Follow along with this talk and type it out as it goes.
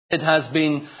David has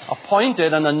been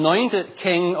appointed and anointed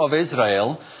king of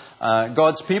Israel.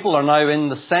 God's people are now in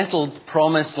the settled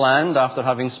promised land after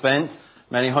having spent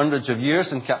many hundreds of years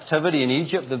in captivity in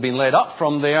Egypt. They've been led up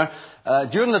from there.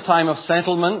 During the time of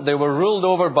settlement, they were ruled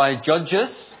over by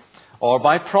judges or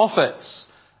by prophets.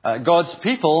 God's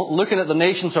people, looking at the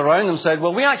nations around them, said,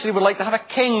 well, we actually would like to have a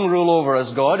king rule over us,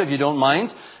 God, if you don't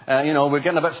mind. We're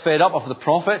getting a bit fed up of the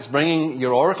prophets bringing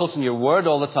your oracles and your word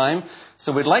all the time.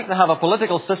 So we'd like to have a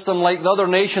political system like the other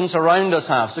nations around us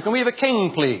have. So can we have a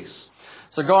king, please?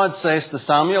 So God says to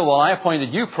Samuel, well, I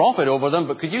appointed you prophet over them,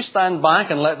 but could you stand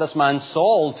back and let this man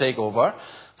Saul take over?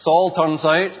 Saul turns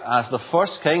out, as the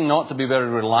first king, not to be very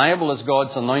reliable as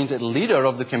God's anointed leader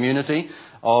of the community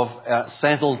of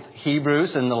settled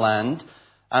Hebrews in the land.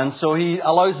 And so he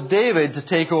allows David to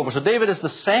take over. So David is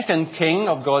the second king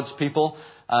of God's people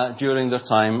during their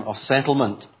time of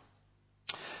settlement.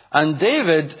 And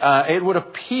David, it would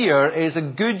appear, is a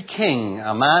good king,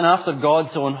 a man after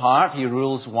God's own heart. He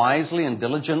rules wisely and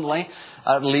diligently,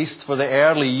 at least for the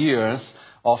early years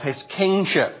of his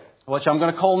kingship, which I'm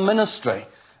going to call ministry,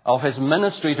 of his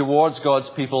ministry towards God's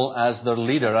people as their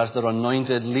leader, as their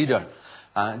anointed leader.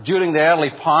 During the early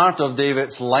part of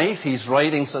David's life, he's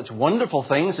writing such wonderful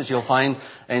things that you'll find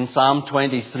in Psalm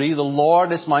 23. The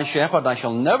Lord is my shepherd, I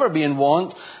shall never be in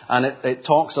want. And it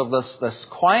talks of this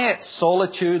quiet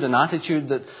solitude and attitude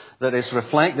that is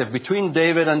reflective between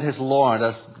David and his Lord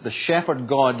as the shepherd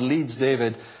God leads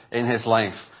David in his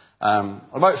life.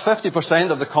 About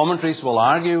 50% of the commentaries will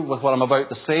argue with what I'm about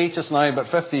to say just now, but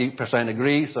 50%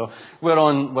 agree, so we're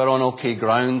on okay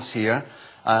grounds here.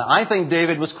 I think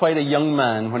David was quite a young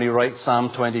man when he writes Psalm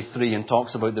 23 and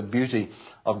talks about the beauty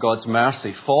of God's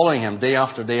mercy following him day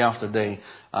after day after day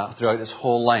throughout his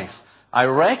whole life. I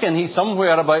reckon he's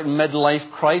somewhere about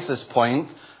midlife crisis point,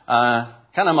 kind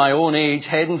of my own age,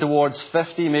 heading towards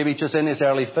 50, maybe just in his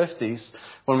early 50s,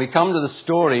 when we come to the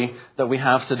story that we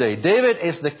have today. David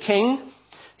is the king.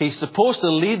 He's supposed to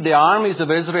lead the armies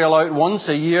of Israel out once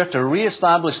a year to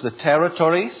reestablish the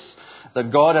territories that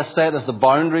God has set as the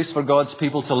boundaries for God's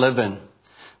people to live in.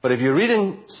 But if you read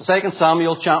in 2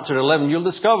 Samuel chapter 11, you'll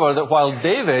discover that while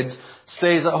David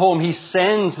stays at home, he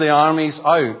sends the armies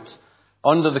out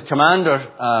under the commander,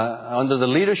 under the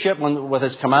leadership, with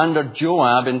his commander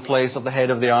Joab in place of the head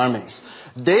of the armies.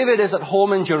 David is at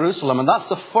home in Jerusalem, and that's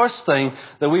the first thing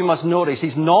that we must notice.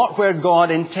 He's not where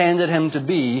God intended him to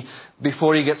be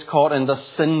before he gets caught in the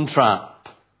sin trap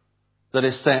that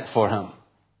is set for him.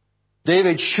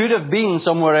 David should have been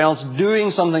somewhere else,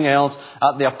 doing something else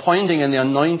at the appointing and the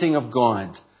anointing of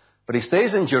God. But he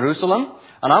stays in Jerusalem,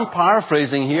 and I'm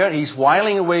paraphrasing here. He's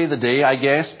whiling away the day, I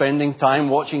guess, spending time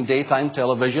watching daytime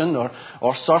television or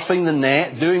surfing the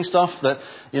net, doing stuff that,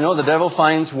 the devil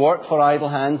finds work for idle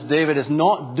hands. David is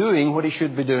not doing what he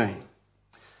should be doing.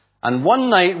 And one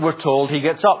night, we're told, he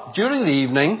gets up during the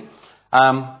evening.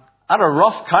 At a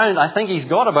rough count, I think he's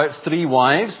got about 3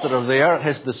 wives that are there at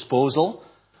his disposal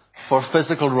for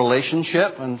physical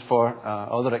relationship and for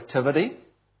other activity.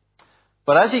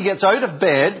 But as he gets out of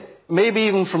bed, maybe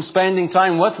even from spending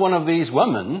time with one of these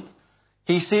women,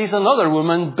 he sees another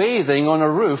woman bathing on a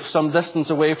roof some distance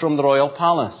away from the royal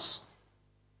palace.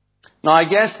 Now, I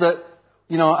guess that,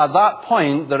 at that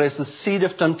point, there is the seed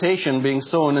of temptation being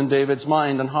sown in David's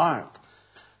mind and heart.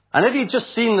 And if he'd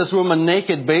just seen this woman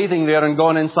naked bathing there and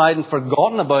gone inside and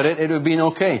forgotten about it, it would have been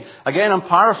okay. Again, I'm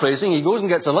paraphrasing. He goes and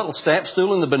gets a little step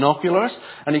stool and the binoculars,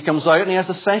 and he comes out and he has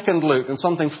a second look, and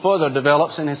something further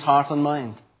develops in his heart and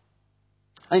mind.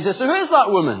 And he says, so who is that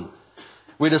woman?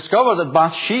 We discover that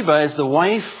Bathsheba is the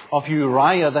wife of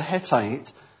Uriah the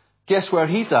Hittite. Guess where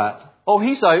he's at? Oh,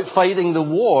 he's out fighting the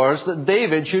wars that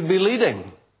David should be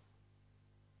leading.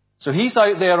 So he's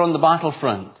out there on the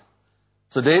battlefront.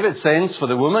 So David sends for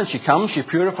the woman. She comes, she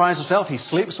purifies herself. He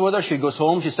sleeps with her. She goes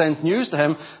home. She sends news to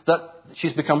him that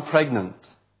she's become pregnant.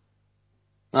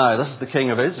 Now, this is the king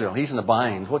of Israel. He's in a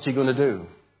bind. What's he going to do?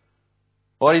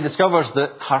 Well, he discovers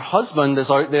that her husband is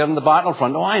out there in the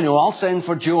battlefront. Oh, I know. I'll send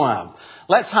for Joab.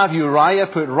 Let's have Uriah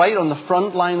put right on the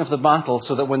front line of the battle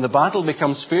so that when the battle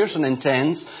becomes fierce and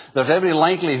intense, there's every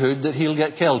likelihood that he'll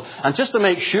get killed. And just to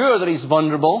make sure that he's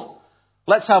vulnerable,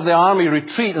 let's have the army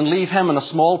retreat and leave him and a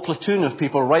small platoon of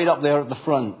people right up there at the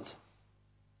front.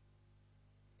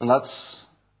 And that's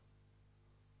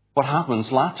what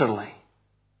happens latterly.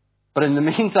 But in the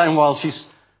meantime, while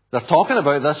they're talking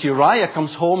about this, Uriah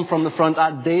comes home from the front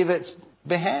at David's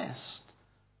behest.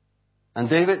 And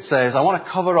David says, I want to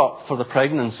cover up for the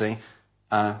pregnancy.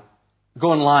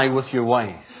 Go and lie with your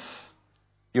wife.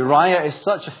 Uriah is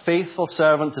such a faithful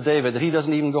servant to David that he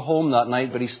doesn't even go home that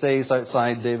night, but he stays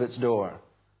outside David's door.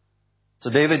 So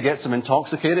David gets him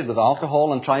intoxicated with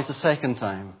alcohol and tries a second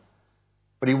time.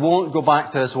 But he won't go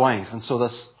back to his wife. And so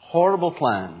this horrible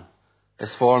plan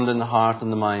is formed in the heart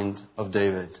and the mind of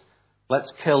David.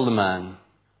 Let's kill the man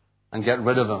and get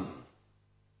rid of him.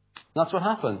 That's what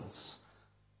happens.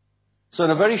 So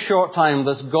in a very short time,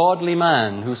 this godly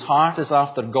man, whose heart is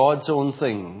after God's own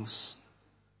things,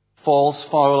 falls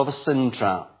foul of a sin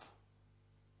trap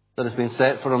that has been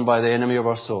set for him by the enemy of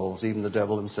our souls, even the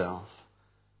devil himself.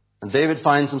 And David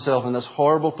finds himself in this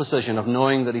horrible position of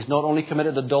knowing that he's not only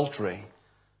committed adultery,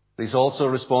 but he's also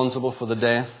responsible for the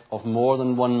death of more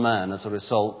than one man as a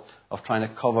result of trying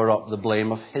to cover up the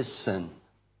blame of his sin.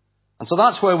 And so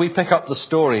that's where we pick up the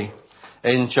story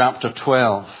in chapter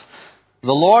 12.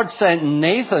 The Lord sent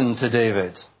Nathan to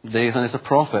David. Nathan is a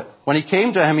prophet. When he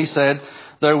came to him, he said,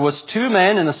 "There was 2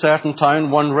 men in a certain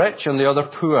town, one rich and the other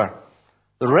poor.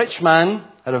 The rich man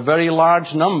had a very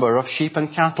large number of sheep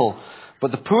and cattle,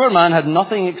 but the poor man had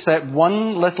nothing except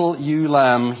one little ewe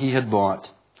lamb he had bought.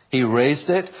 He raised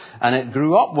it, and it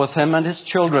grew up with him and his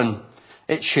children.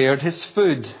 It shared his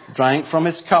food, drank from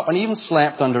his cup, and even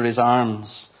slept under his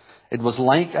arms. It was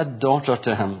like a daughter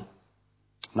to him.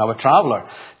 Now a traveller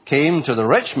came to the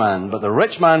rich man, but the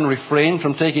rich man refrained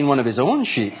from taking one of his own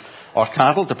sheep or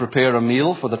cattle to prepare a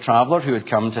meal for the traveller who had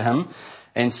come to him.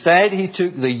 Instead, he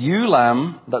took the ewe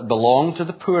lamb that belonged to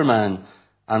the poor man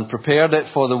and prepared it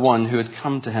for the one who had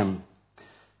come to him."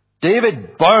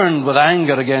 David burned with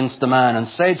anger against the man and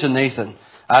said to Nathan,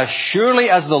 "As surely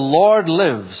as the Lord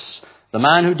lives, the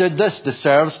man who did this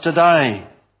deserves to die.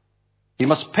 He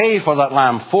must pay for that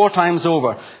lamb 4 times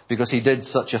over because he did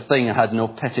such a thing and had no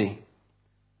pity."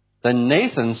 Then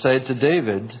Nathan said to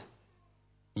David,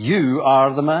 "You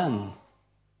are the man.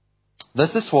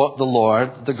 This is what the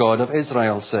Lord, the God of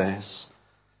Israel, says.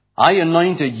 I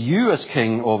anointed you as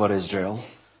king over Israel,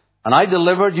 and I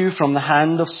delivered you from the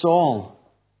hand of Saul.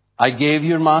 I gave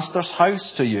your master's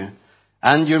house to you,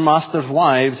 and your master's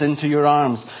wives into your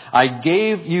arms. I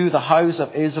gave you the house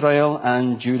of Israel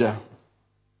and Judah.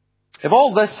 If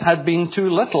all this had been too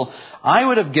little, I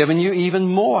would have given you even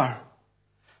more.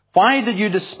 Why did you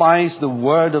despise the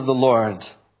word of the Lord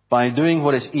by doing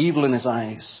what is evil in his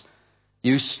eyes?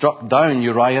 You struck down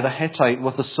Uriah the Hittite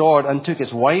with the sword and took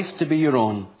his wife to be your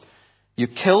own. You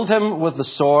killed him with the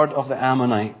sword of the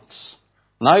Ammonites.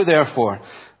 Now, therefore,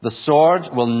 the sword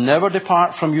will never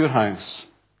depart from your house,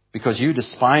 because you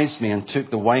despised me and took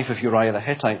the wife of Uriah the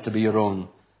Hittite to be your own.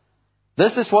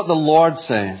 This is what the Lord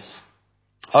says.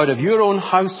 Out of your own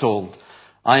household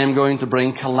I am going to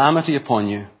bring calamity upon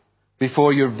you.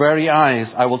 Before your very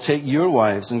eyes I will take your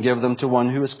wives and give them to one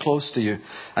who is close to you,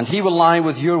 and he will lie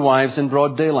with your wives in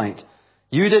broad daylight.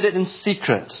 You did it in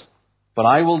secret, but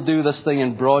I will do this thing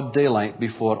in broad daylight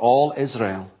before all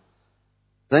Israel."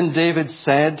 Then David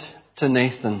said to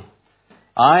Nathan,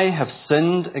 "I have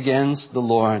sinned against the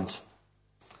Lord."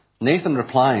 Nathan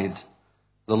replied,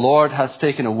 "The Lord has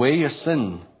taken away your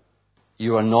sin.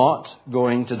 You are not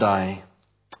going to die.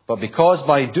 But because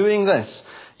by doing this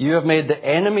you have made the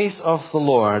enemies of the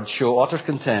Lord show utter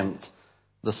contempt,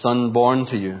 the son born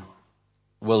to you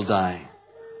will die."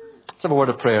 Let's have a word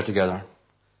of prayer together.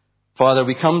 Father,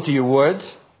 we come to your word,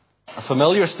 a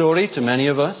familiar story to many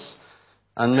of us,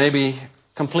 and maybe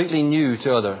completely new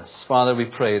to others. Father, we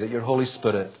pray that your Holy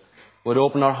Spirit would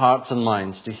open our hearts and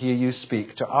minds to hear you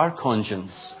speak to our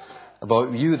conscience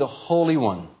about you, the Holy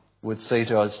One, would say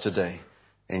to us today.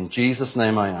 In Jesus'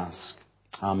 name I ask.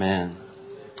 Amen.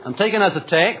 I'm taking as a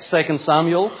text 2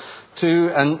 Samuel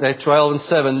 2:12 and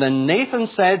 7. Then Nathan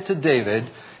said to David,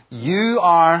 "You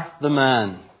are the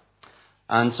man."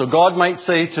 And so God might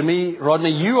say to me,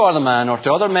 "Rodney, you are the man," or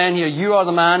to other men here, "You are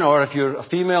the man," or if you're a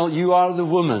female, "You are the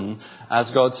woman," as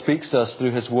God speaks to us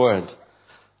through his word.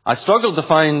 I struggled to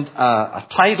find a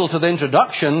title to the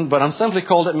introduction, but I'm simply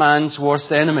called it Man's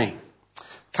Worst Enemy.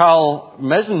 Carl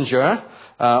Messenger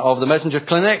of the Messenger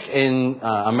Clinic in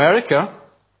America,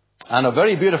 and a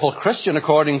very beautiful Christian,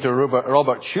 according to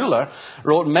Robert Schuller,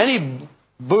 wrote many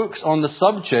books on the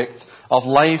subject of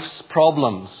life's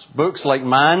problems. Books like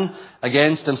Man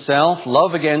Against Himself,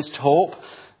 Love Against Hope,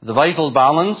 The Vital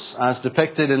Balance, as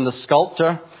depicted in The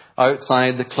Sculptor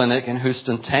outside the clinic in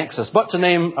Houston, Texas. But to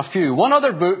name a few, one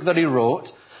other book that he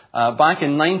wrote back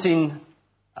in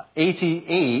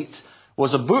 1988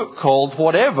 was a book called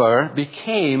Whatever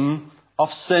Became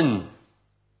of Sin.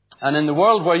 And in the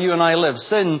world where you and I live,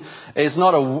 sin is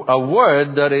not a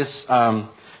word that is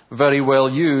very well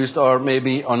used or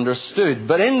maybe understood.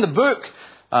 But in the book,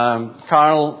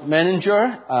 Carl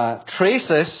Menninger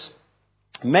traces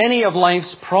many of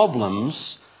life's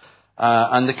problems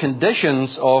and the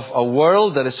conditions of a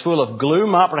world that is full of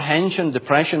gloom, apprehension,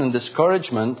 depression, and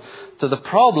discouragement to the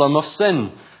problem of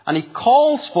sin. And he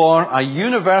calls for a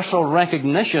universal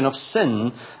recognition of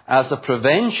sin as a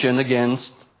prevention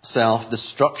against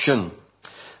self-destruction.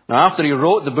 Now, after he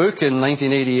wrote the book in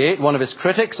 1988, one of his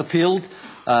critics appealed,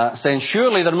 saying,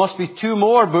 surely there must be two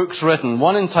more books written,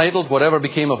 one entitled Whatever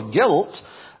Became of Guilt,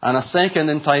 and a second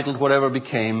entitled Whatever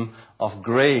Became of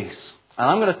Grace. And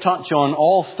I'm going to touch on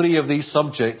all three of these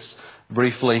subjects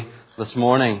briefly this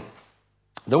morning.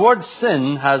 The word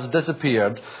sin has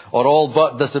disappeared, or all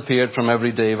but disappeared, from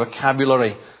everyday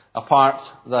vocabulary, apart,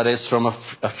 that is, from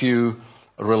a few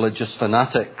religious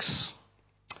fanatics.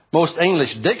 Most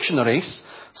English dictionaries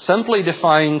simply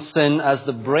define sin as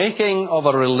the breaking of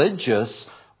a religious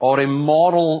or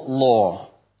immoral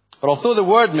law. But although the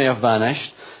word may have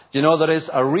vanished, there is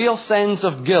a real sense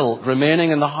of guilt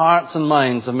remaining in the hearts and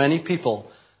minds of many people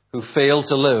who fail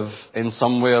to live in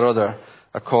some way or other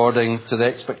according to the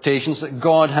expectations that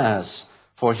God has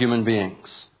for human beings.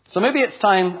 So maybe it's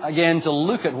time again to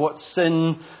look at what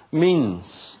sin means.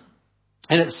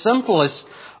 In its simplest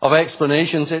of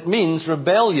explanations, it means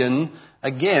rebellion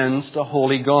against a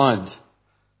holy God.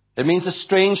 It means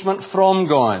estrangement from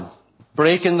God,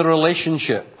 break in the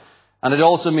relationship, and it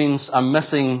also means a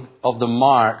missing of the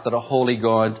mark that a holy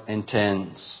God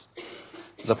intends.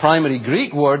 The primary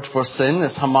Greek word for sin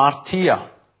is hamartia.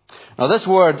 Now, this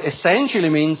word essentially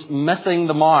means missing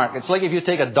the mark. It's like if you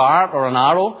take a dart or an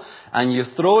arrow and you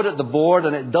throw it at the board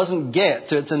and it doesn't get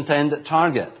to its intended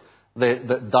target.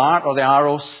 The dart or the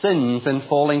arrow sins in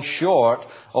falling short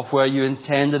of where you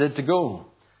intended it to go.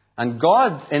 And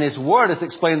God, in His Word, has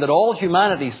explained that all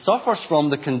humanity suffers from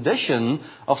the condition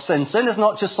of sin. Sin is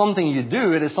not just something you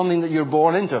do, it is something that you're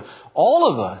born into.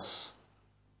 All of us,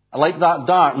 like that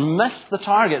dart, miss the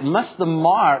target, miss the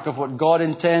mark of what God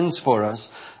intends for us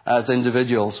as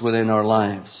individuals within our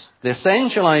lives. The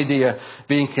essential idea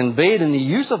being conveyed in the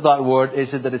use of that word is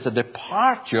that it's a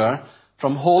departure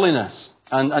from holiness.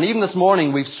 And even this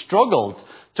morning we've struggled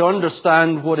to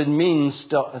understand what it means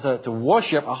to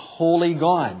worship a holy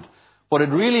God. What it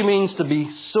really means to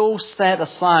be so set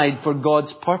aside for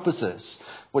God's purposes,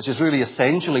 which is really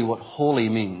essentially what holy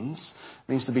means.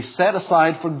 It means to be set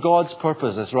aside for God's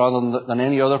purposes rather than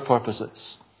any other purposes.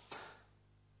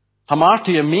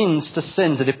 Hamartia means to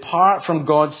sin, to depart from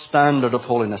God's standard of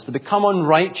holiness, to become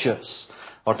unrighteous,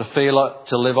 or to fail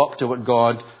to live up to what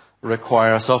God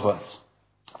requires of us.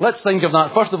 Let's think of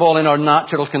that, first of all, in our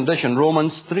natural condition.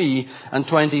 Romans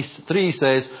 3:23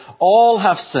 says, all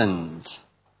have sinned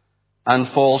and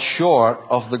fall short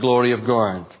of the glory of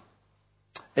God.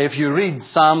 If you read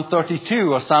Psalm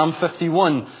 32 or Psalm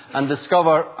 51 and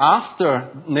discover after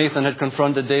Nathan had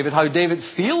confronted David how David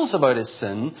feels about his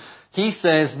sin, he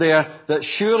says there that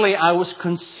surely I was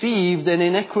conceived in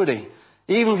iniquity.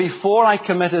 Even before I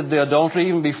committed the adultery,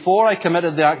 even before I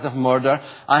committed the act of murder,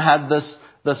 I had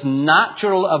this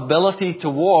natural ability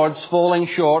towards falling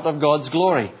short of God's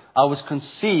glory. I was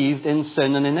conceived in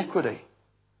sin and iniquity.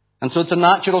 And so it's a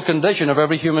natural condition of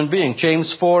every human being.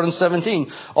 James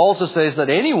 4:17 also says that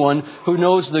anyone who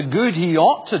knows the good he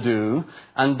ought to do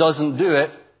and doesn't do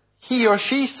it, he or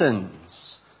she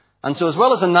sins. And so as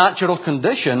well as a natural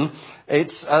condition,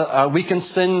 we can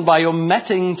sin by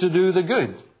omitting to do the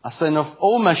good, a sin of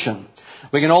omission.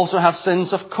 We can also have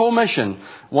sins of commission.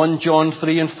 1 John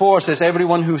 3:4 says,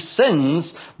 everyone who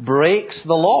sins breaks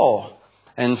the law.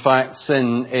 In fact,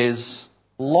 sin is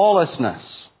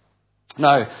lawlessness.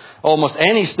 Now, almost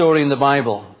any story in the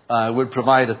Bible would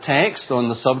provide a text on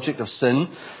the subject of sin,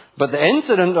 but the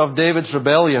incident of David's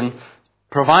rebellion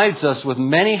provides us with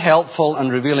many helpful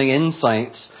and revealing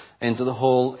insights into the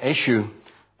whole issue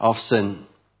of sin.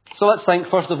 So let's think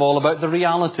first of all about the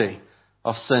reality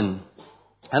of sin.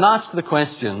 And ask the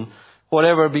question,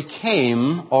 whatever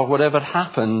became or whatever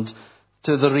happened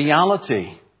to the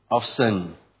reality of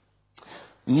sin?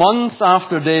 Months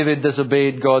after David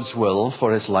disobeyed God's will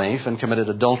for his life and committed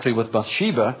adultery with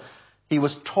Bathsheba, he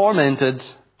was tormented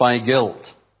by guilt.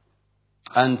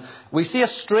 And we see a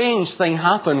strange thing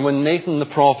happen when Nathan the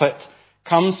prophet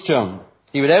comes to him.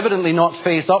 He would evidently not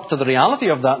face up to the reality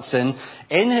of that sin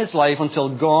in his life until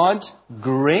God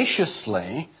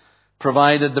graciously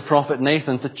provided the prophet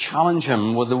Nathan to challenge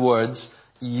him with the words,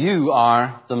 "You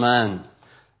are the man."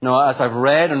 Now, as I've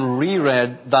read and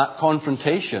reread that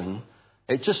confrontation,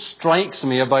 it just strikes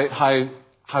me about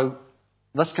how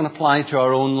this can apply to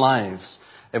our own lives.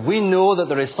 If we know that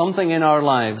there is something in our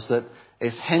lives that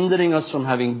is hindering us from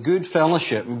having good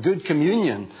fellowship and good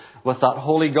communion with that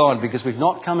holy God because we've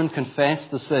not come and confessed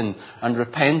the sin and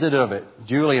repented of it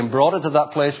duly and brought it to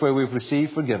that place where we've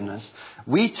received forgiveness,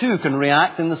 we too can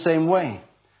react in the same way.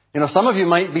 Some of you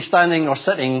might be standing or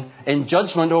sitting in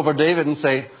judgment over David and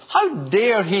say, how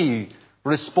dare he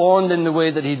respond in the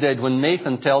way that he did when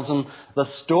Nathan tells him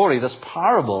this story, this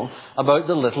parable about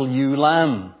the little ewe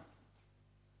lamb.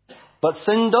 But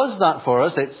sin does that for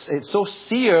us. It so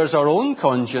sears our own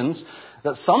conscience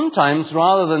that sometimes,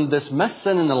 rather than dismiss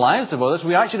sin in the lives of others,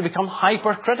 we actually become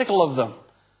hypercritical of them.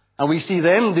 And we see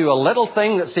them do a little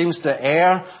thing that seems to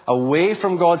err away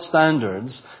from God's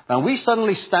standards, and we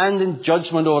suddenly stand in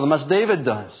judgment over them, as David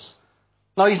does.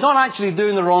 Now, he's not actually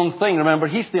doing the wrong thing. Remember,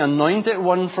 he's the anointed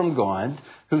one from God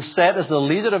who's set as the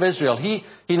leader of Israel. He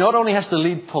not only has to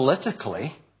lead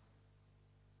politically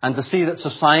and to see that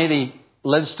society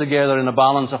lives together in a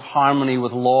balance of harmony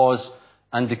with laws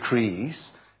and decrees,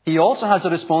 he also has the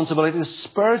responsibility to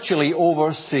spiritually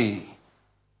oversee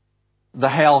the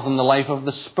health and the life of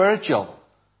the spiritual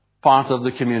part of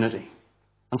the community.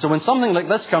 And so when something like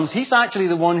this comes, he's actually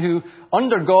the one who,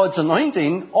 under God's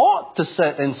anointing, ought to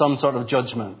sit in some sort of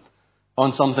judgment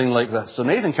on something like this. So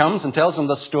Nathan comes and tells him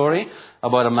this story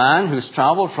about a man who's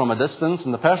travelled from a distance,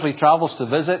 and the person he travels to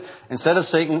visit, instead of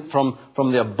taking from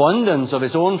the abundance of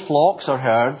his own flocks or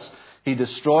herds, he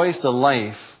destroys the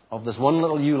life of this one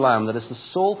little ewe lamb that is the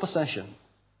sole possession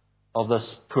of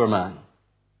this poor man.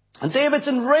 And David's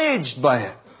enraged by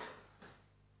it.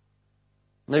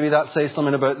 Maybe that says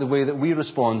something about the way that we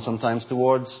respond sometimes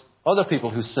towards other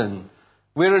people who sin.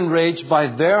 We're enraged by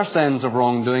their sins of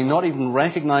wrongdoing, not even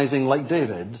recognizing, like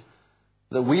David,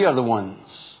 that we are the ones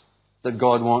that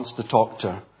God wants to talk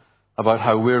to about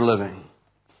how we're living.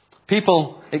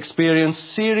 People experience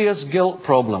serious guilt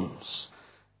problems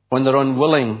when they're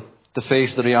unwilling to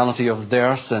face the reality of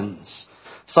their sins.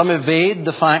 Some evade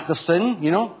the fact of sin.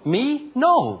 Me?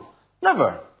 No,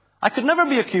 never. I could never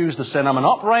be accused of sin. I'm an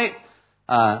upright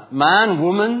man,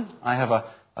 woman. I have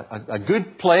a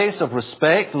good place of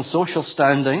respect and social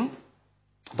standing.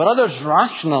 But others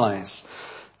rationalize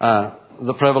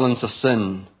the prevalence of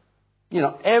sin.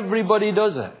 Everybody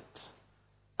does it.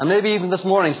 And maybe even this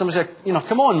morning somebody said,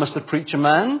 come on, Mr. Preacher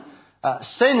Man.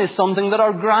 Sin is something that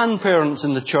our grandparents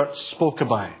in the church spoke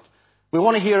about. We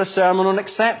want to hear a sermon on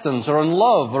acceptance or on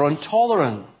love or on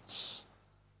tolerance.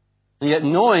 And yet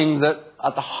knowing that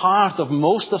at the heart of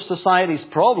most of society's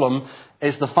problem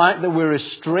is the fact that we're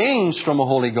estranged from a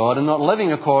holy God and not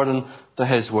living according to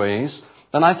His ways,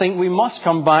 then I think we must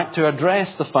come back to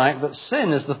address the fact that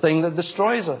sin is the thing that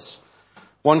destroys us.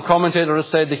 One commentator has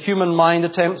said the human mind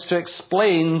attempts to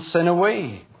explain sin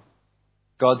away.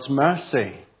 God's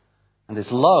mercy and His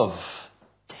love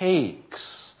takes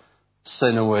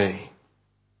sin away.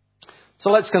 So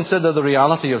let's consider the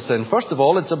reality of sin. First of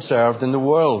all, it's observed in the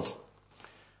world.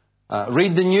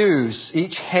 Read the news.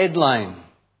 Each headline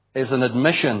is an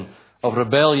admission of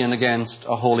rebellion against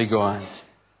a holy God.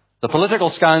 The political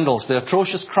scandals, the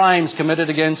atrocious crimes committed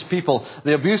against people,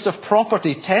 the abuse of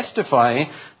property testify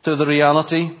to the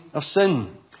reality of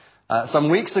sin. Some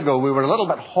weeks ago, we were a little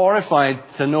bit horrified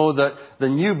to know that the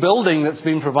new building that's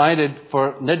been provided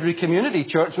for Niddrie Community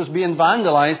Church was being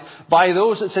vandalized by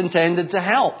those it's intended to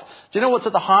help. Do you know what's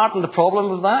at the heart and the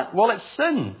problem of that? Well, it's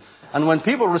sin. And when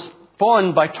people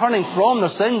respond by turning from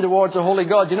their sin towards a holy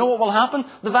God, do you know what will happen?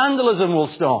 The vandalism will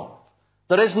stop.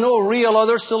 There is no real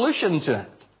other solution to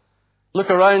it. Look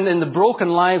around in the broken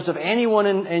lives of anyone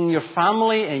in your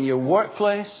family, in your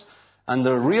workplace, and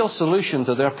the real solution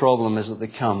to their problem is that they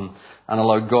come and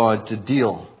allow God to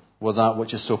deal with that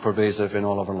which is so pervasive in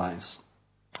all of our lives.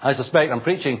 I suspect I'm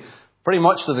preaching pretty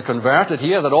much to the converted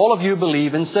here that all of you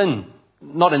believe in sin.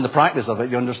 Not in the practice of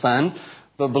it, you understand,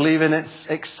 but believe in its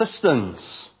existence.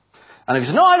 And if you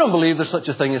say, no, I don't believe there's such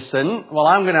a thing as sin, well,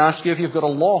 I'm going to ask you if you've got a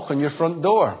lock on your front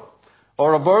door,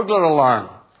 or a burglar alarm,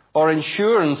 or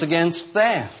insurance against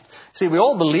theft. See, we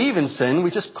all believe in sin,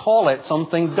 we just call it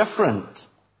something different.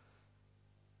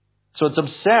 So it's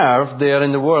observed there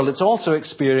in the world. It's also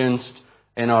experienced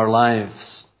in our lives.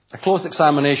 A close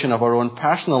examination of our own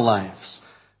personal lives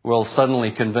will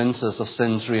suddenly convince us of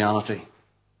sin's reality.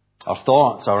 Our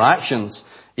thoughts, our actions,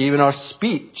 even our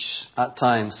speech at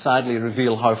times sadly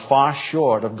reveal how far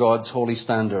short of God's holy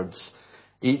standards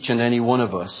each and any one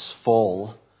of us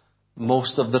fall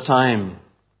most of the time.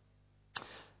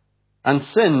 And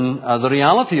sin, the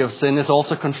reality of sin, is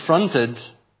also confronted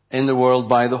in the world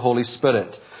by the Holy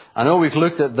Spirit. I know we've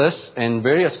looked at this in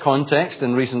various contexts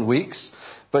in recent weeks,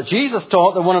 but Jesus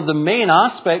taught that one of the main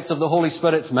aspects of the Holy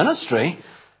Spirit's ministry,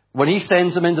 when He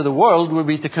sends Him into the world, would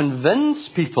be to convince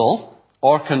people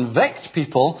or convict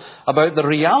people about the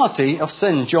reality of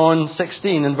sin. John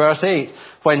 16 and verse 8.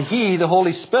 When He, the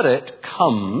Holy Spirit,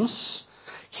 comes,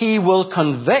 He will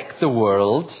convict the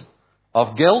world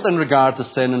of guilt in regard to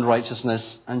sin and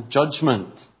righteousness and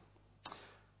judgment.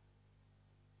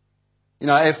 You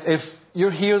know, if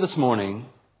you're here this morning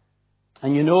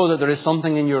and you know that there is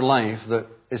something in your life that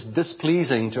is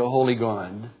displeasing to a holy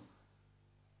God,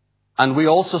 and we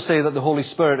also say that the Holy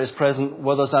Spirit is present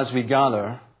with us as we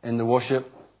gather in the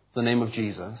worship, the name of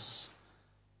Jesus,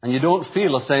 and you don't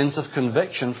feel a sense of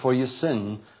conviction for your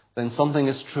sin, then something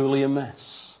is truly amiss.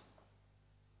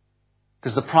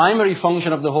 Because the primary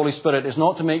function of the Holy Spirit is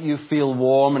not to make you feel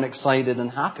warm and excited and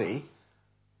happy,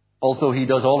 although He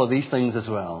does all of these things as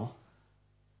well.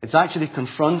 It's actually to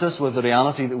confront us with the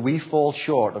reality that we fall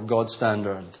short of God's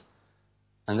standard,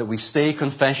 and that we stay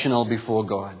confessional before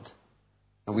God,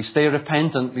 and we stay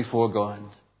repentant before God,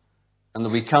 and that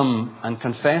we come and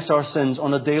confess our sins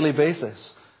on a daily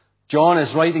basis. John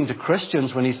is writing to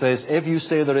Christians when he says, if you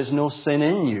say there is no sin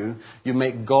in you, you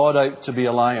make God out to be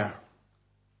a liar.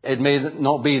 It may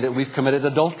not be that we've committed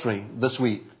adultery this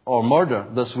week or murder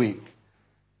this week.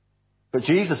 But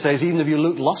Jesus says, even if you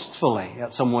look lustfully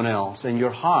at someone else in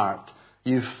your heart,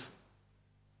 you've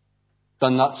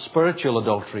done that spiritual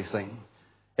adultery thing.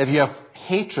 If you have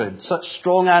hatred, such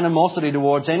strong animosity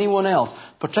towards anyone else,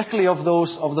 particularly of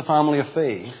those of the family of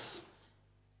faith,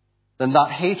 then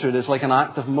that hatred is like an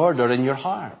act of murder in your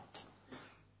heart.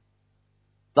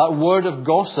 That word of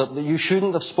gossip that you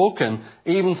shouldn't have spoken,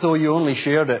 even though you only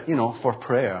shared it, for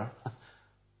prayer.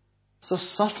 So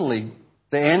subtly,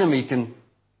 the enemy can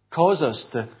cause us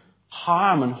to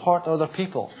harm and hurt other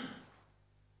people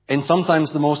in sometimes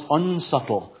the most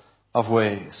unsubtle of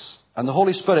ways. And the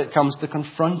Holy Spirit comes to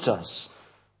confront us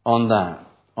on that,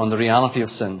 on the reality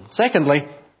of sin. Secondly,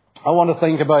 I want to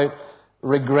think about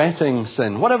regretting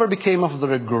sin. Whatever became of the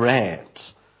regret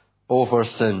over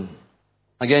sin?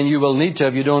 Again, you will need to,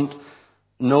 if you don't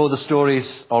know the stories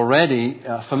already,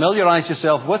 familiarize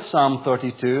yourself with Psalm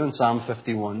 32 and Psalm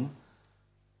 51.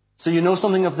 So you know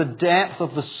something of the depth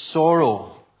of the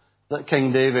sorrow that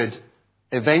King David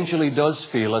eventually does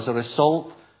feel as a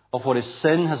result of what his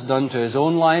sin has done to his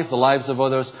own life, the lives of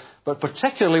others, but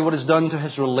particularly what it's done to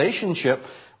his relationship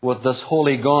with this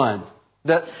holy God.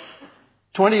 That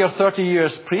 20 or 30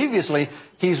 years previously,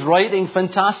 he's writing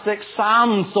fantastic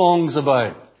psalm songs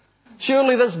about.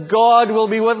 Surely this God will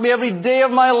be with me every day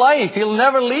of my life. He'll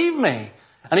never leave me.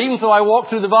 And even though I walk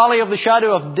through the valley of the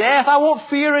shadow of death, I won't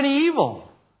fear any evil.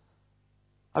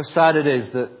 How sad it is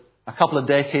that a couple of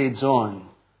decades on,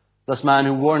 this man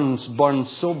who once burned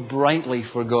so brightly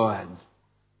for God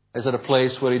is at a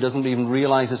place where he doesn't even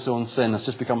realize his own sin. Has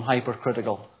just become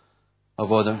hypercritical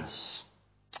of others.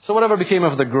 So whatever became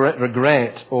of the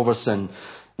regret over sin,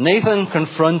 Nathan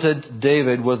confronted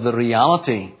David with the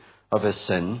reality of his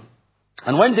sin.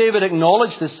 And when David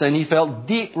acknowledged his sin, he felt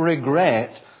deep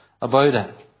regret about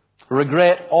it.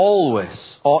 Regret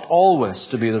ought always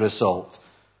to be the result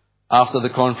after the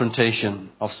confrontation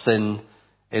of sin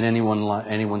in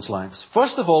anyone's lives.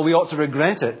 First of all, we ought to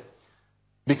regret it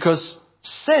because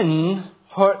sin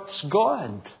hurts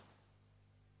God.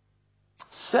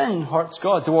 Sin hurts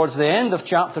God. Towards the end of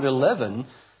chapter 11,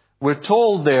 we're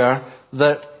told there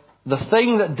that the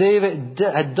thing that David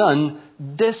had done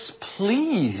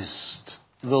displeased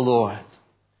the Lord.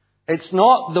 It's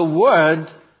not the word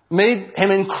made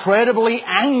him incredibly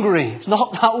angry. It's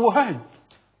not that word.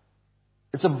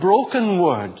 It's a broken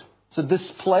word. It's a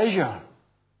displeasure.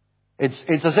 It's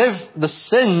as if the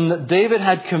sin that David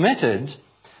had committed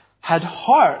had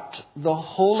hurt the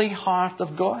holy heart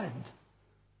of God,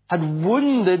 had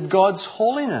wounded God's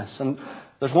holiness. And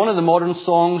there's one of the modern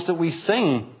songs that we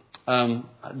sing. I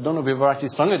don't know if we've ever actually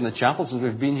sung it in the chapel since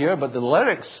we've been here, but the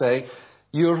lyrics say,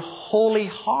 "Your holy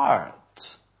heart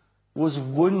was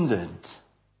wounded."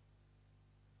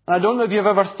 And I don't know if you've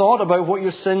ever thought about what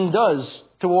your sin does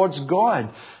towards God.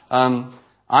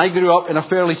 I grew up in a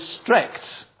fairly strict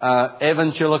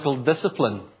evangelical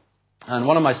discipline. And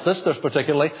one of my sisters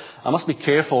particularly, I must be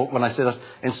careful when I say this,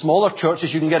 in smaller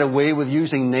churches you can get away with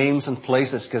using names and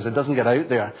places because it doesn't get out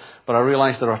there. But I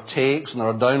realise there are tapes and there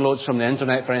are downloads from the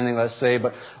internet for anything let's say.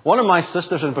 But one of my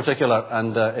sisters in particular,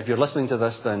 and if you're listening to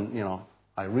this then,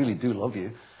 I really do love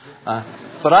you.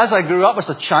 But as I grew up as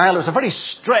a child, it was a very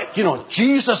strict,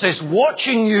 Jesus is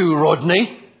watching you,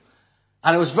 Rodney.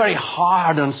 And it was very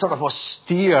hard and sort of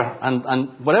austere.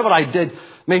 And whatever I did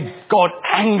made God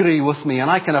angry with me. And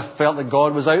I kind of felt that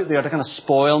God was out there to kind of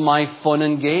spoil my fun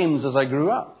and games as I grew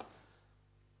up.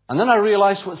 And then I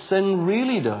realized what sin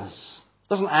really does.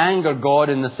 doesn't anger God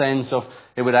in the sense of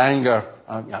it would anger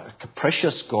a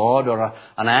capricious God or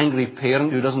an angry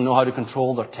parent who doesn't know how to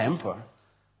control their temper.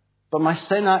 But my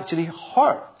sin actually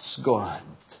hurts God,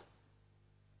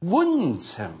 wounds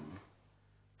him,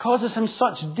 causes him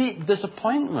such deep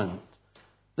disappointment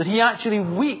that he actually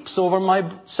weeps over my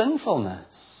sinfulness.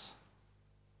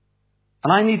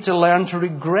 And I need to learn to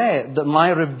regret that my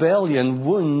rebellion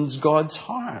wounds God's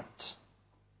heart.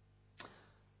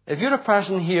 If you're a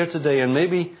person here today and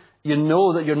maybe you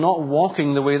know that you're not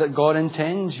walking the way that God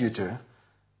intends you to,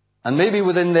 and maybe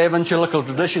within the evangelical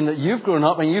tradition that you've grown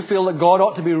up and you feel that God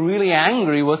ought to be really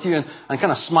angry with you and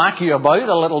kind of smack you about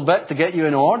a little bit to get you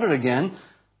in order again,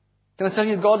 can I tell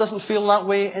you, God doesn't feel that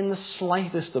way in the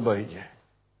slightest about you.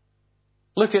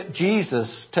 Look at Jesus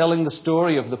telling the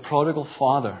story of the prodigal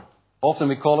father. Often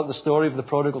we call it the story of the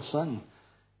prodigal son.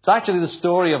 It's actually the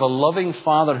story of a loving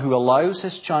father who allows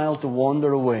his child to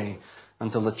wander away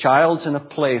until the child's in a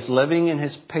place living in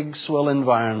his pig swill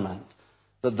environment,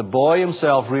 that the boy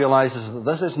himself realizes that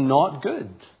this is not good.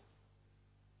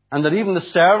 And that even the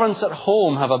servants at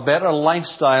home have a better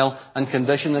lifestyle and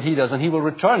condition than he does. And he will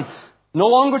return, no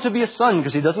longer to be a son,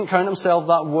 because he doesn't count himself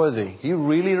that worthy. He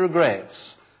really regrets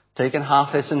taking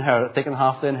half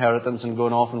the inheritance and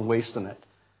going off and wasting it.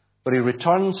 But he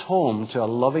returns home to a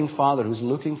loving father who's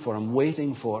looking for him,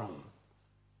 waiting for him.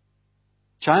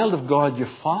 Child of God, your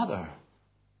father,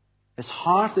 his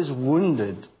heart is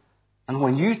wounded. And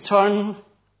when you turn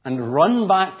and run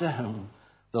back to him,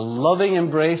 the loving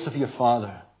embrace of your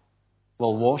father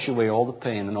will wash away all the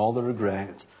pain and all the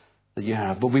regret that you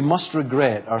have. But we must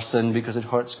regret our sin because it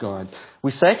hurts God.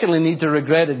 We secondly need to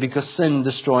regret it because sin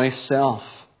destroys self.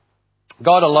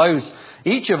 God allows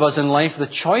each of us in life the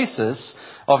choices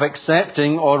of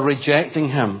accepting or rejecting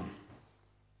him.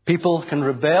 People can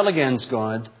rebel against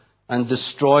God and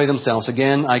destroy themselves.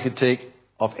 Again, I could take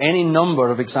of any number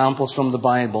of examples from the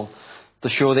Bible to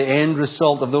show the end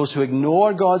result of those who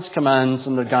ignore God's commands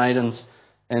and their guidance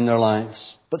in their lives.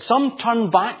 But some turn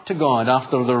back to God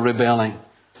after their rebelling.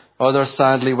 Others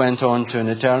sadly went on to an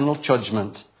eternal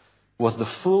judgment with the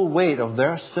full weight of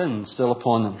their sin still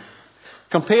upon them.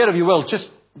 Compare, if you will, just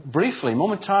briefly,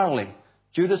 momentarily,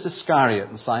 Judas Iscariot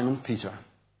and Simon Peter.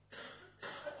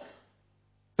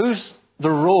 Who's the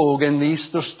rogue in the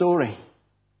Easter story?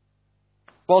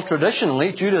 Well,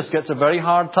 traditionally, Judas gets a very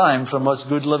hard time from us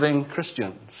good living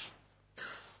Christians.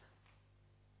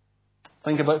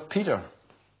 Think about Peter.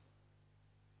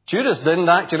 Judas didn't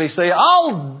actually say,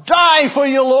 "I'll die for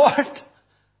you, Lord."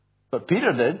 But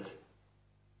Peter did.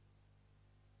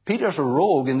 Peter's a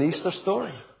rogue in the Easter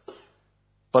story.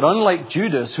 But unlike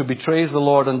Judas, who betrays the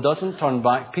Lord and doesn't turn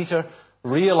back, Peter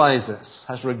realizes,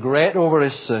 has regret over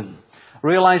his sin,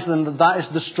 realizing that that is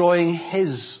destroying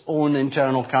his own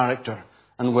internal character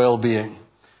and well-being.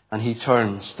 And he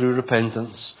turns through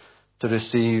repentance to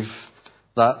receive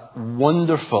that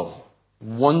wonderful,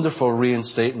 wonderful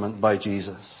reinstatement by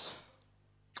Jesus,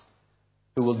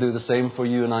 who will do the same for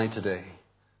you and I today.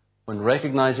 When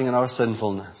recognizing in our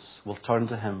sinfulness, we'll turn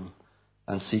to him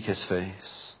and seek his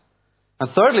face. And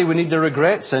thirdly, we need to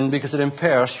regret sin because it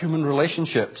impairs human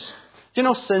relationships. Do you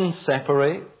know sin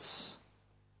separates?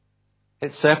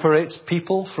 It separates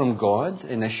people from God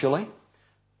initially.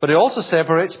 But it also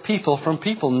separates people from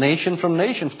people, nation from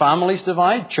nation. Families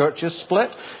divide, churches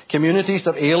split, communities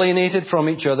are alienated from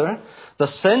each other. The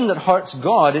sin that hurts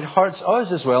God, it hurts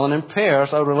us as well and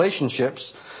impairs our relationships,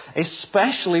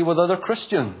 especially with other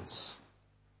Christians.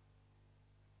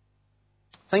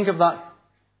 Think of that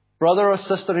brother or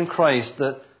sister in Christ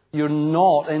that you're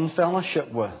not in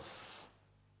fellowship with.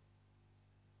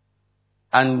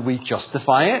 And we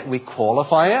justify it, we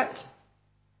qualify it.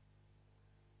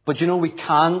 But you know, we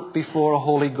can't before a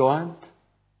holy God.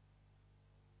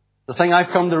 The thing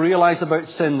I've come to realize about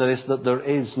sin is that there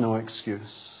is no excuse.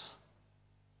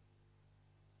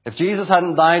 If Jesus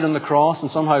hadn't died on the cross and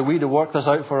somehow we'd have worked this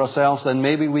out for ourselves, then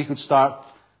maybe we could start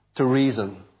to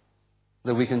reason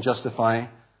that we can justify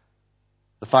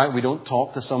the fact we don't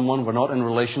talk to someone, we're not in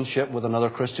relationship with another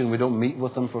Christian, we don't meet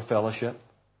with them for fellowship.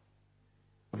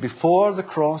 But before the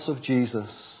cross of Jesus,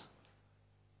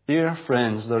 dear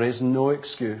friends, there is no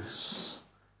excuse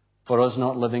for us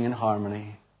not living in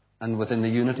harmony and within the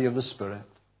unity of the Spirit.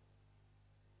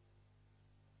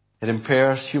 It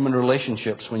impairs human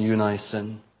relationships when you and I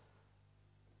sin.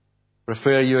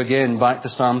 Refer you again back to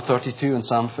Psalm 32 and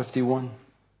Psalm 51.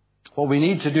 What we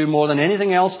need to do more than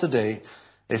anything else today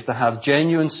is to have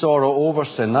genuine sorrow over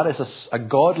sin. That is a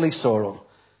godly sorrow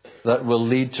that will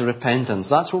lead to repentance.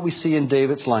 That's what we see in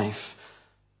David's life.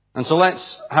 And so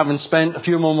let's, having spent a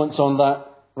few moments on that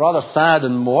rather sad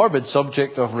and morbid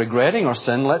subject of regretting our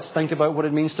sin, let's think about what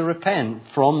it means to repent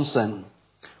from sin.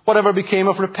 Whatever became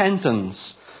of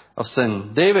repentance of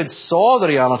sin? David saw the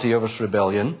reality of his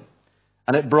rebellion,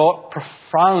 and it brought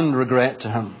profound regret to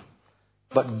him.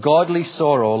 But godly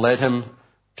sorrow led him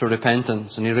to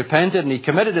repentance. And he repented and he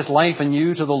committed his life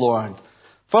anew to the Lord.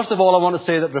 First of all, I want to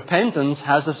say that repentance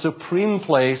has a supreme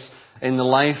place in the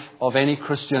life of any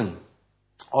Christian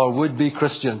or would-be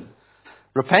Christian.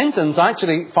 Repentance,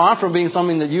 actually, far from being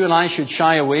something that you and I should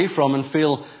shy away from and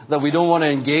feel that we don't want to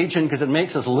engage in because it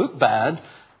makes us look bad,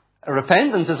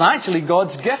 repentance is actually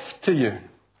God's gift to you.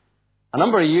 A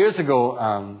number of years ago,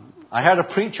 I heard a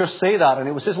preacher say that, and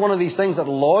it was just one of these things that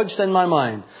lodged in my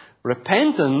mind.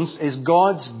 Repentance is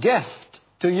God's gift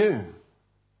to you.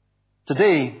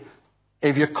 Today,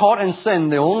 if you're caught in sin,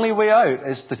 the only way out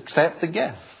is to accept the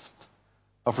gift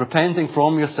of repenting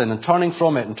from your sin and turning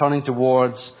from it and turning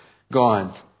towards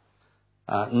God.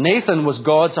 Nathan was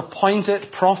God's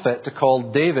appointed prophet to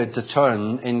call David to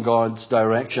turn in God's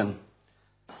direction.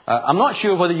 I'm not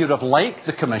sure whether you'd have liked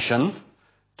the commission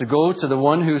to go to the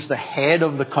one who's the head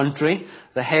of the country,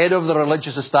 the head of the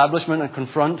religious establishment, and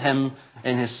confront him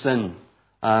in his sin.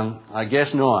 I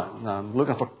guess not. I'm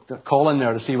looking for Colin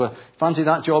there to see what... Fancy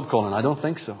that job, Colin? I don't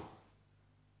think so.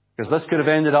 Because this could have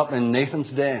ended up in Nathan's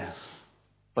death.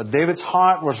 But David's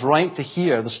heart was right to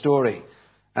hear the story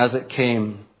as it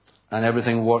came, and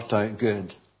everything worked out good.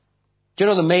 Do you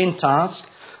know the main task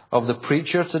of the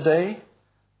preacher today,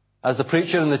 as the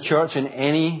preacher in the church in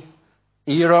any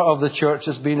era of the church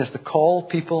has been, is to call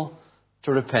people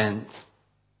to repent.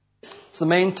 It's the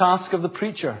main task of the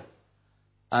preacher.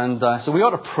 And so we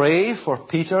ought to pray for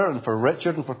Peter and for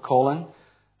Richard and for Colin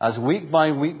as week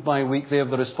by week by week they have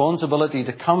the responsibility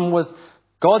to come with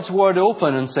God's Word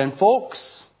open and saying, folks,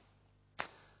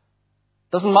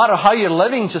 doesn't matter how you're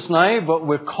living just now, but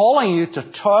we're calling you to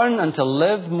turn and to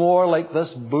live more like this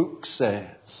book says.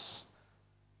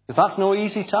 Because that's no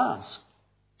easy task.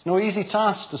 It's no easy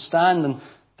task to stand and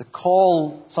to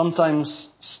call sometimes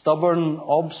stubborn,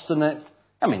 obstinate,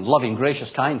 loving,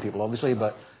 gracious, kind people, obviously,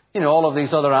 but, all of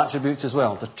these other attributes as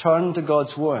well. To turn to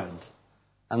God's Word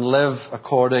and live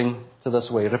according to this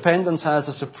way. Repentance has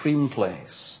a supreme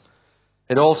place.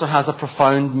 It also has a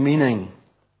profound meaning.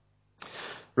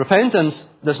 Repentance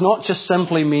does not just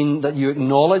simply mean that you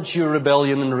acknowledge your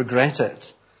rebellion and regret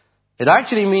it. It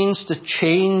actually means to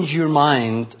change your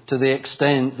mind to the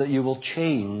extent that you will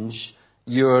change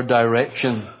your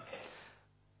direction.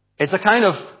 It's a kind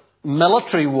of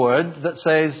military word that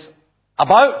says,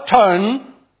 about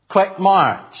turn, quick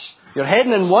march. You're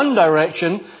heading in one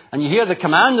direction and you hear the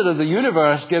commander of the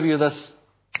universe give you this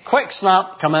quick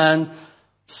snap command,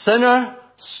 sinner,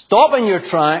 stop in your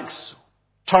tracks,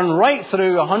 turn right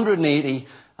through 180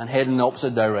 and head in the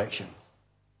opposite direction.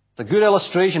 It's a good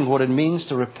illustration of what it means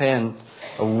to repent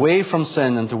away from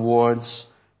sin and towards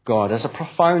God. It has a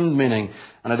profound meaning,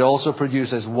 and it also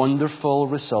produces wonderful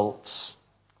results.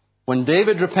 When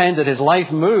David repented, his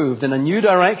life moved in a new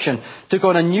direction, took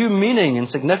on a new meaning and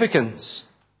significance.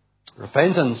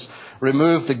 Repentance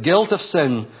removed the guilt of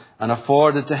sin and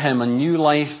afforded to him a new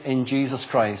life in Jesus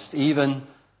Christ, even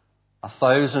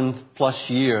 1,000+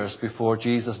 years before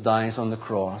Jesus dies on the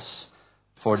cross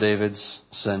for David's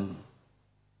sin.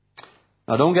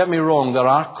 Now, don't get me wrong, there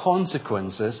are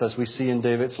consequences, as we see in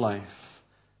David's life.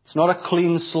 It's not a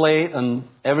clean slate and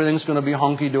everything's going to be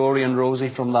hunky-dory and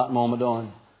rosy from that moment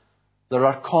on. There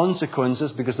are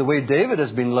consequences because the way David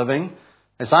has been living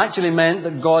has actually meant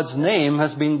that God's name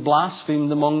has been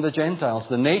blasphemed among the Gentiles.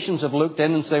 The nations have looked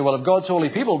in and say, well, if God's holy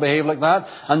people behave like that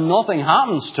and nothing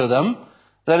happens to them,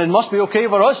 then it must be okay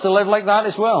for us to live like that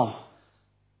as well.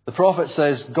 The prophet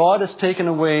says, God has taken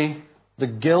away the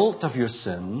guilt of your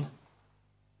sin,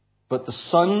 but the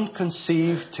son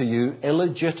conceived to you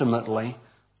illegitimately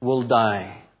will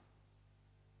die.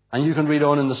 And you can read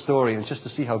on in the story and just to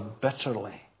see how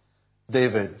bitterly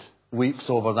David weeps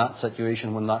over that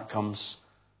situation when that comes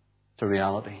to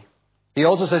reality. He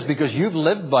also says, because you've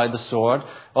lived by the sword,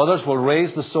 others will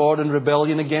raise the sword in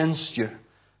rebellion against you.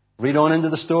 Read on into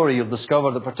the story, you'll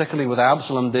discover that particularly with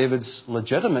Absalom, David's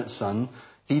legitimate son,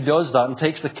 he does that and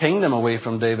takes the kingdom away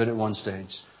from David at one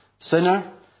stage.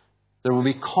 Sinner, there will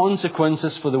be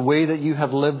consequences for the way that you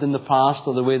have lived in the past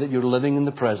or the way that you're living in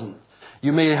the present.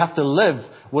 You may have to live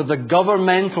with the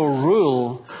governmental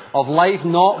rule of life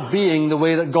not being the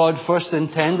way that God first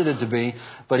intended it to be.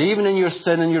 But even in your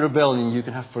sin and your rebellion, you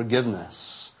can have forgiveness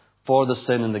for the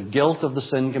sin, and the guilt of the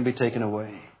sin can be taken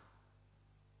away.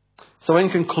 So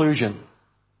in conclusion,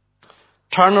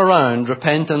 turn around.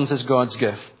 Repentance is God's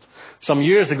gift. Some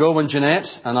years ago when Jeanette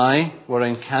and I were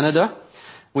in Canada,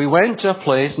 we went to a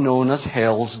place known as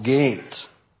Hell's Gate.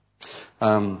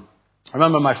 I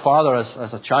remember my father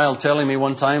as a child telling me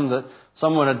one time that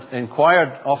someone had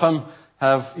inquired of him,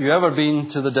 have you ever been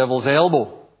to the Devil's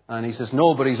Elbow? And he says,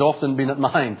 no, but he's often been at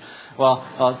mine.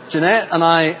 Well, Jeanette and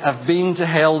I have been to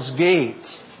Hell's Gate.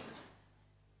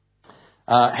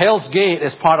 Hell's Gate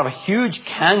is part of a huge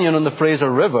canyon on the Fraser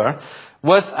River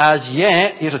with, as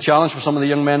yet, here's a challenge for some of the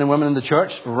young men and women in the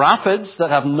church, rapids that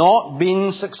have not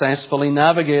been successfully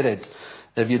navigated.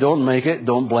 If you don't make it,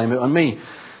 don't blame it on me.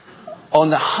 On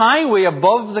the highway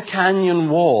above the canyon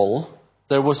wall,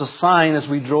 there was a sign as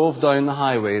we drove down the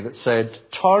highway that said,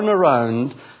 turn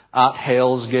around at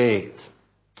Hell's Gate.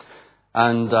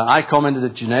 And I commented to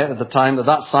Jeanette at the time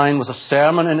that sign was a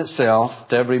sermon in itself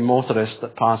to every motorist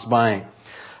that passed by.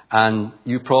 And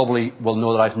you probably will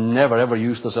know that I've never ever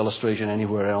used this illustration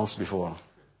anywhere else before.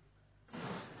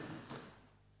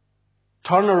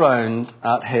 Turn around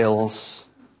at Hell's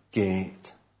Gate.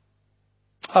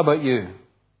 How about you?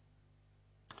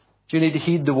 Do you need to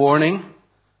heed the warning?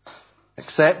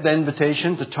 Accept the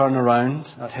invitation to turn around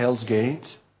at Hell's Gate?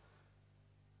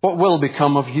 What will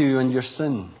become of you and your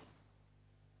sin?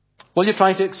 Will you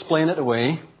try to explain it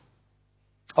away?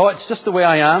 Oh, it's just the way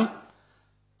I am.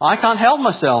 I can't help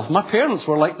myself. My parents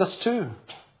were like this too.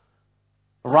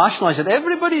 Rationalize it.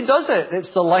 Everybody does it. It's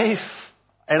the life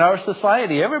in our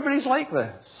society. Everybody's like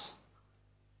this.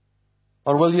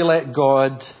 Or will you let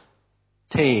God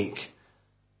take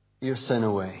your sin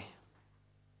away?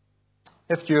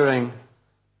 If during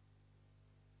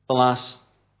the last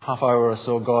half hour or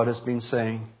so God has been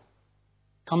saying,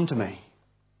 come to me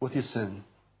with your sin,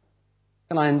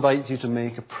 can I invite you to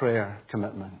make a prayer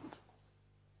commitment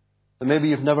that maybe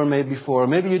you've never made before.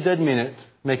 Maybe you did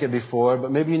make it before,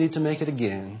 but maybe you need to make it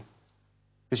again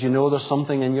because you know there's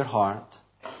something in your heart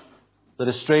that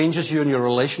estranges you in your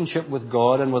relationship with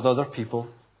God and with other people.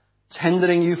 It's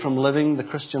hindering you from living the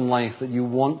Christian life that you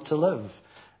want to live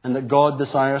and that God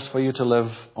desires for you to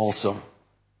live also.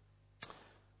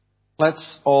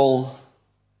 Let's all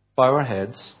bow our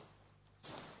heads.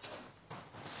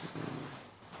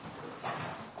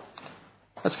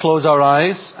 Let's close our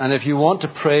eyes, and if you want to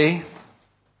pray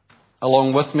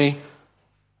along with me,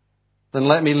 then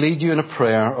let me lead you in a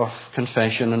prayer of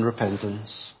confession and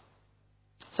repentance.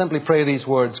 Simply pray these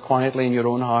words quietly in your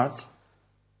own heart.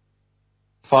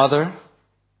 Father,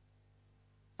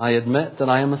 I admit that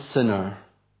I am a sinner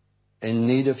in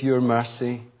need of your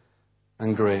mercy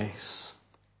and grace.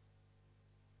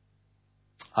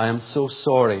 I am so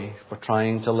sorry for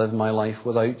trying to live my life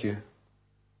without you.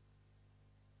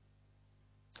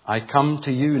 I come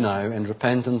to you now in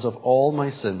repentance of all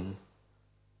my sin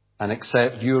and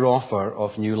accept your offer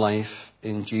of new life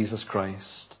in Jesus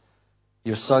Christ,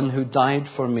 your Son who died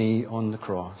for me on the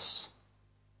cross.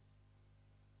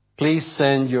 Please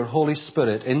send your Holy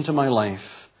Spirit into my life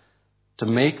to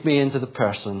make me into the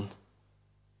person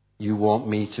you want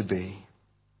me to be.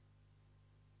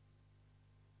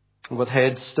 With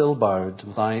heads still bowed,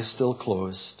 with eyes still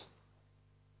closed,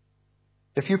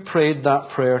 if you prayed that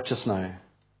prayer just now,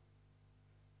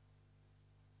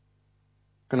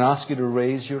 I'm going to ask you to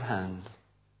raise your hand.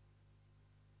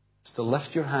 Just to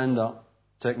lift your hand up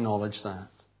to acknowledge that.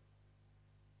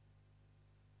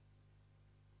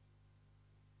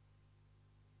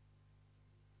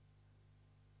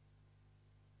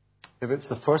 If it's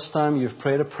the first time you've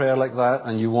prayed a prayer like that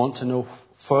and you want to know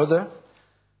further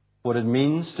what it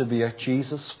means to be a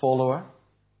Jesus follower,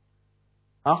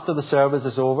 after the service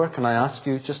is over, can I ask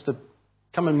you just to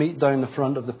come and meet down the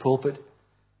front of the pulpit?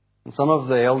 And some of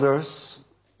the elders,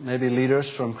 maybe leaders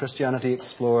from Christianity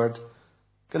Explored,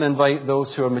 can invite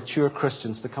those who are mature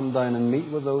Christians to come down and meet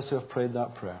with those who have prayed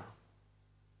that prayer.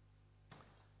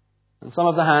 And some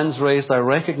of the hands raised, I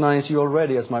recognize you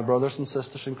already as my brothers and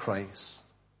sisters in Christ.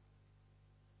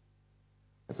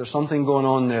 If there's something going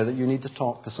on there that you need to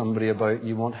talk to somebody about,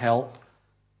 you want help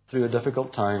through a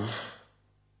difficult time,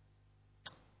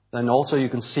 then also you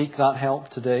can seek that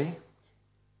help today.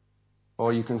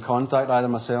 Or you can contact either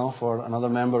myself or another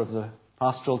member of the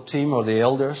pastoral team or the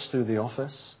elders through the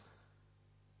office.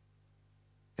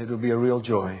 It will be a real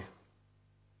joy,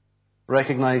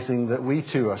 recognizing that we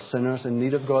too are sinners in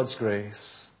need of God's grace.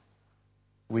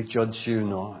 We judge you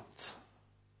not.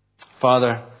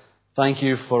 Father, thank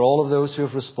you for all of those who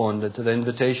have responded to the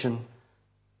invitation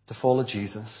to follow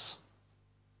Jesus.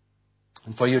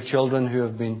 And for your children who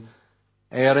have been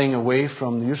erring away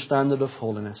from your standard of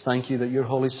holiness, thank you that your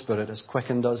Holy Spirit has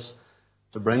quickened us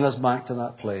to bring us back to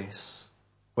that place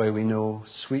where we know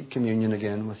sweet communion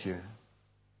again with you.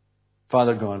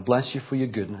 Father God, bless you for your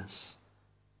goodness.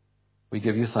 We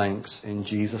give you thanks in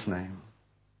Jesus' name.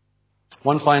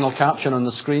 One final caption on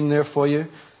the screen there for you.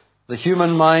 The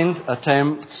human mind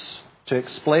attempts to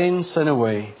explain sin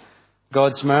away.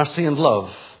 God's mercy and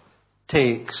love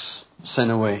takes sin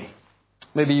away.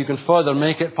 Maybe you can further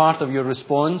make it part of your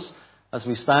response as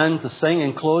we stand to sing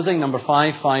in closing, number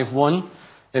 551.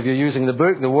 If you're using the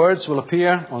book, the words will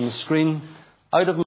appear on the screen. Out of